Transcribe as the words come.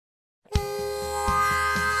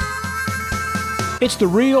It's the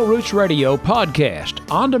Real Roots Radio podcast,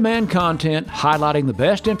 on-demand content highlighting the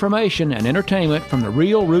best information and entertainment from the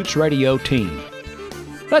Real Roots Radio team.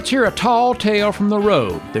 Let's hear a tall tale from the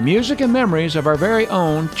road, the music and memories of our very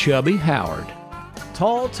own Chubby Howard.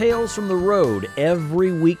 Tall Tales from the Road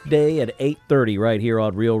every weekday at 8:30 right here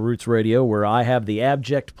on Real Roots Radio, where I have the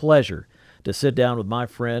abject pleasure to sit down with my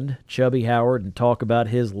friend Chubby Howard and talk about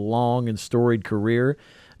his long and storied career.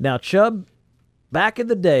 Now, Chub, back in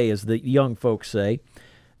the day, as the young folks say,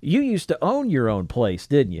 you used to own your own place,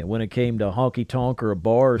 didn't you, when it came to honky-tonk or a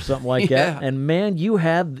bar or something like that? And, man, you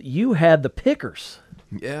had the pickers.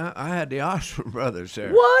 Yeah, I had the Osborne brothers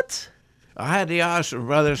there. What? I had the Osborne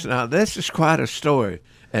brothers. Now, this is quite a story.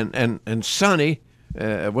 And Sonny,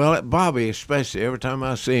 Bobby especially, every time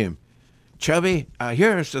I see him, Chubby,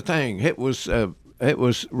 here's the thing. It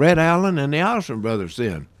was Red Allen and the Osborne brothers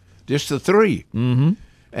then, just the three. Mm-hmm.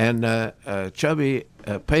 And Chubby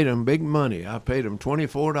paid them big money. I paid them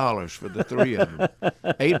 $24 for the three of them,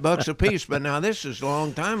 $8 a piece. But now this is a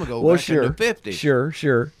long time ago, back in the 50s.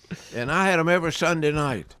 Sure. And I had them every Sunday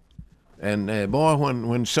night. And boy,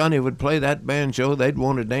 when Sonny would play that banjo, they'd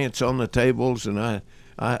want to dance on the tables, and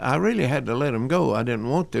I really had to let them go. I didn't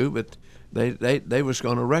want to, but they was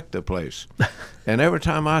going to wreck the place. And every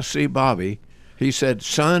time I see Bobby, he said,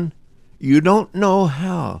 "Son, you don't know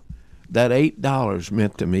how that $8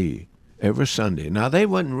 meant to me every Sunday." Now, they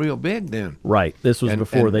wasn't real big then. Right. This was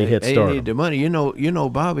before they hit stardom. They need the money. You know,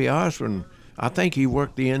 Bobby Osborne, I think he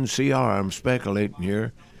worked the NCR, I'm speculating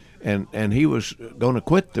here, and he was going to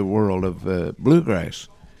quit the world of bluegrass.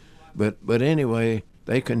 But anyway,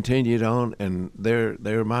 they continued on, and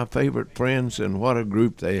they're my favorite friends, and what a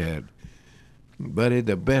group they had. Buddy,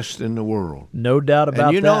 the best in the world. No doubt about that.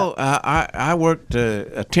 And you know, I worked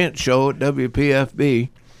a tent show at WPFB,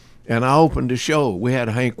 and I opened the show. We had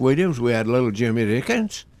Hank Williams, we had little Jimmy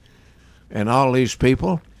Dickens, and all these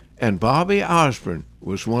people. And Bobby Osborne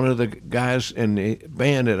was one of the guys in the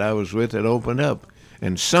band that I was with that opened up.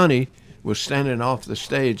 And Sonny was standing off the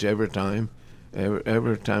stage every time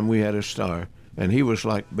we had a star. And he was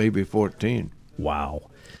like maybe 14. Wow.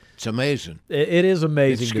 It's amazing. It is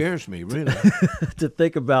amazing. It scares me, really. To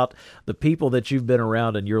think about the people that you've been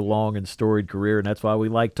around in your long and storied career, and that's why we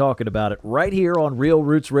like talking about it right here on Real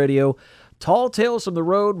Roots Radio. Tall Tales from the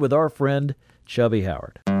Road with our friend Chubby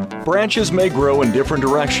Howard. Branches may grow in different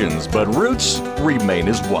directions, but roots remain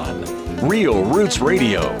as one. Real Roots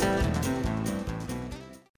Radio.